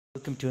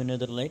Welcome to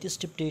another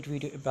latest update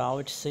video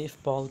about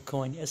Safepal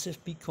coin.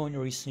 SFP coin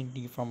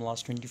recently from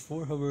last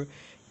 24 hour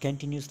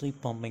continuously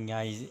pumping,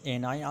 guys,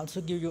 and I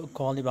also give you a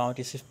call about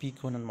SFP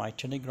coin on my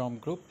Telegram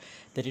group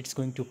that it's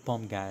going to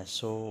pump, guys.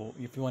 So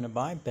if you want to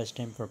buy, best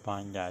time for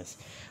buying, guys.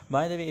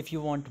 By the way, if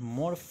you want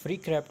more free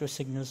crypto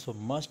signals, so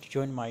must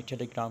join my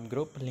Telegram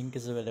group. Link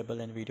is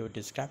available in video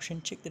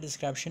description. Check the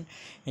description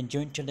and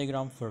join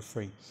Telegram for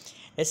free.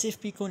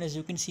 SFP coin, as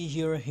you can see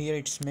here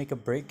it's make a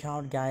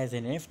breakout, guys,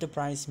 and if the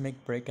price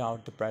make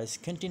breakout, the price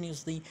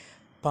continuously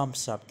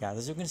pumps up, guys.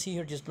 As you can see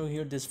here, just look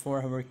here, this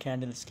 4 hour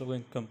candle is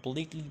looking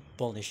completely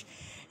bullish,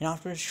 and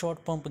after a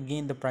short pump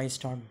again the price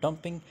start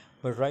dumping,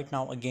 but right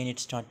now again it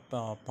start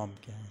pump,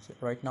 guys.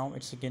 Right now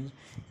it's again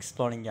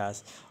exploding,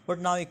 guys. But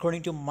now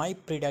according to my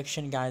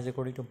prediction, guys,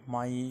 according to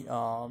my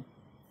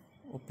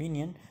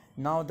opinion,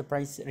 now the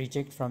price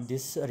reject from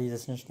this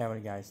resistance level,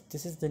 guys.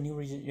 This is the new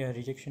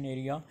rejection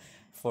area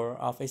for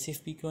of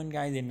SFP coin,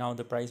 guys, and now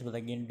the price will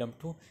again dump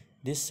to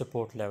this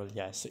support level,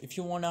 guys. So if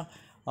you wanna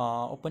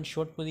open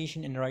short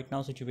position in right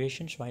now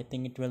situation, so I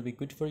think it will be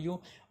good for you.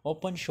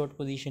 Open short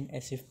position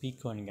SFP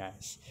coin,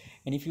 guys.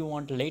 And if you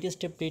want the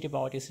latest update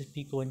about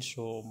SFP coin,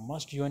 so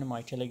must join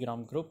my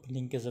Telegram group.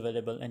 Link is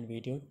available in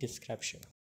video description.